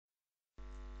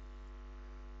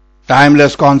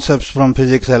Timeless Concepts from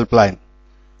Physics Helpline.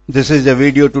 This is a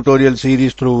video tutorial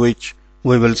series through which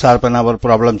we will sharpen our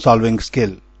problem solving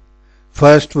skill.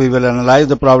 First, we will analyze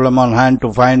the problem on hand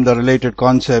to find the related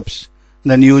concepts.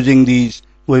 Then using these,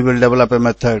 we will develop a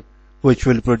method which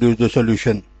will produce the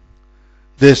solution.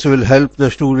 This will help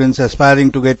the students aspiring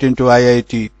to get into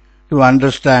IIT to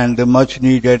understand the much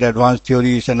needed advanced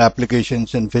theories and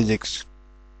applications in physics.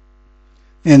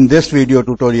 In this video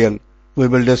tutorial, we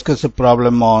will discuss a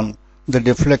problem on the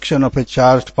deflection of a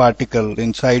charged particle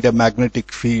inside a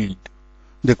magnetic field.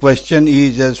 The question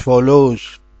is as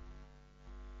follows.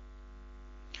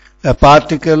 A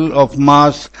particle of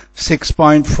mass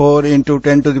 6.4 into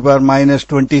 10 to the power minus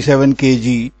 27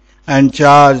 kg and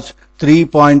charge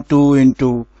 3.2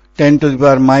 into 10 to the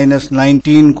power minus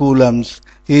 19 coulombs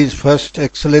is first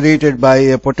accelerated by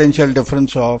a potential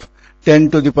difference of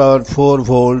 10 to the power 4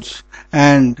 volts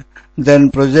and then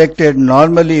projected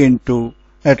normally into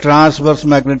a transverse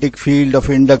magnetic field of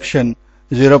induction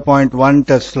 0.1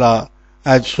 Tesla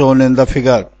as shown in the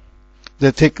figure.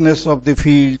 The thickness of the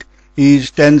field is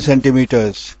 10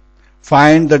 centimeters.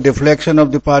 Find the deflection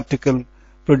of the particle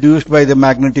produced by the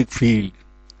magnetic field.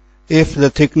 If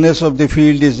the thickness of the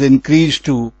field is increased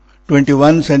to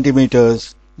 21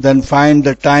 centimeters, then find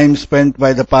the time spent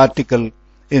by the particle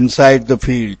inside the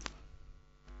field.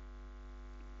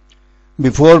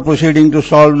 Before proceeding to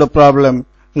solve the problem,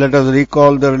 let us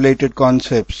recall the related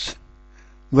concepts.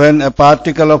 When a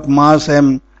particle of mass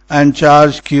m and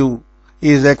charge q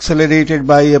is accelerated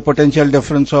by a potential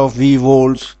difference of v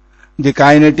volts, the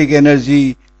kinetic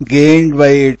energy gained by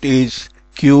it is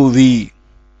qv.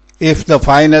 If the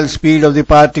final speed of the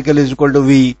particle is equal to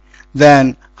v,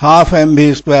 then half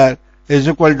mv square is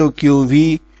equal to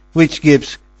qv, which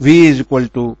gives v is equal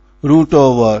to root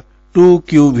over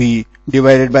 2qv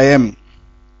divided by m.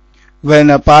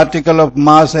 When a particle of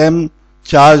mass m,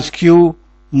 charge q,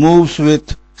 moves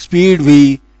with speed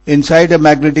v inside a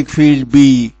magnetic field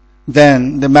B,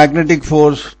 then the magnetic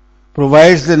force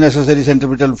provides the necessary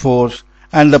centripetal force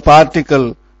and the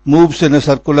particle moves in a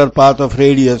circular path of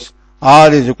radius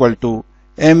r is equal to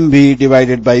mv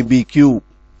divided by bq.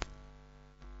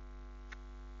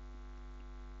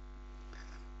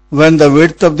 When the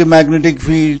width of the magnetic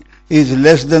field is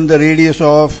less than the radius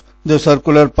of the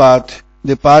circular path,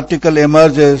 the particle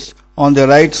emerges on the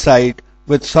right side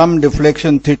with some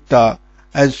deflection theta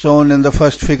as shown in the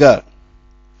first figure.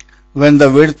 When the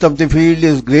width of the field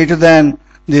is greater than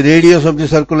the radius of the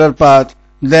circular path,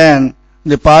 then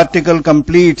the particle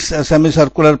completes a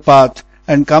semicircular path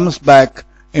and comes back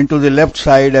into the left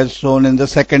side as shown in the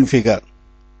second figure.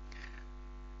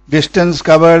 Distance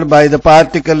covered by the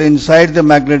particle inside the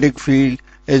magnetic field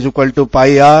is equal to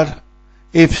pi r.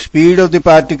 If speed of the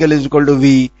particle is equal to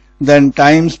v, then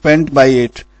time spent by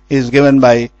it is given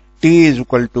by t is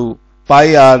equal to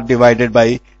pi r divided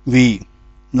by v.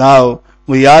 Now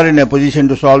we are in a position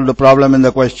to solve the problem in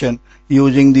the question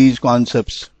using these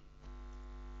concepts.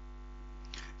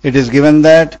 It is given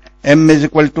that m is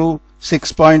equal to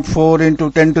 6.4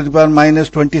 into 10 to the power minus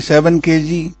 27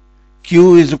 kg,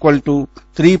 q is equal to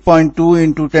 3.2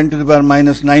 into 10 to the power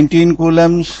minus 19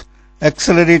 coulombs,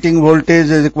 accelerating voltage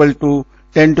is equal to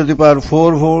 10 to the power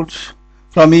 4 volts.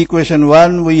 From equation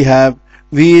 1 we have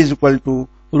v is equal to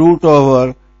root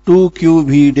over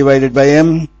 2qv divided by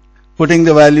m. Putting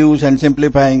the values and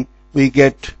simplifying, we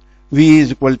get v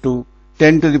is equal to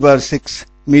 10 to the power 6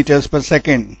 meters per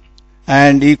second.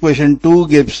 And equation 2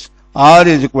 gives r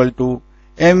is equal to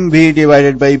mv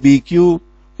divided by bq.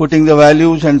 Putting the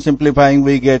values and simplifying,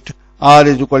 we get r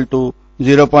is equal to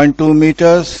 0.2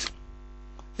 meters.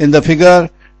 In the figure,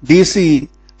 dc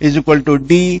is equal to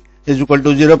d is equal to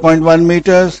 0.1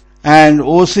 meters and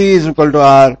OC is equal to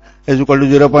R is equal to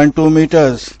 0.2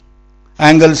 meters.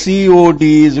 Angle COD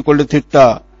is equal to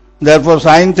theta. Therefore,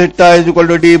 sin theta is equal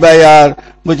to d by r,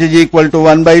 which is equal to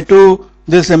 1 by 2.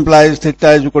 This implies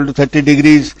theta is equal to 30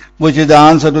 degrees, which is the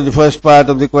answer to the first part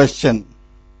of the question.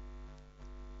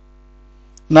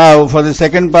 Now, for the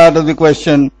second part of the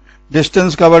question,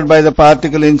 distance covered by the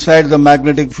particle inside the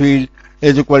magnetic field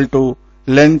is equal to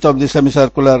length of the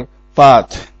semicircular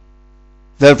path.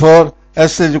 Therefore,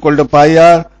 S is equal to pi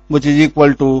r, which is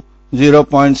equal to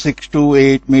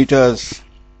 0.628 meters.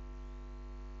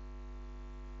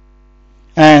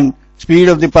 And speed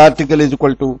of the particle is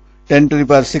equal to 10 to the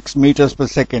power 6 meters per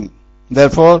second.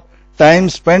 Therefore, time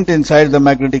spent inside the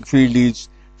magnetic field is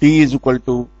t is equal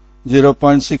to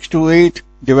 0.628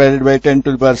 divided by 10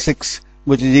 to the power 6,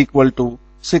 which is equal to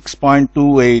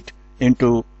 6.28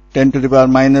 into 10 to the power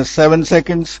minus 7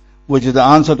 seconds, which is the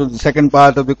answer to the second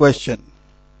part of the question.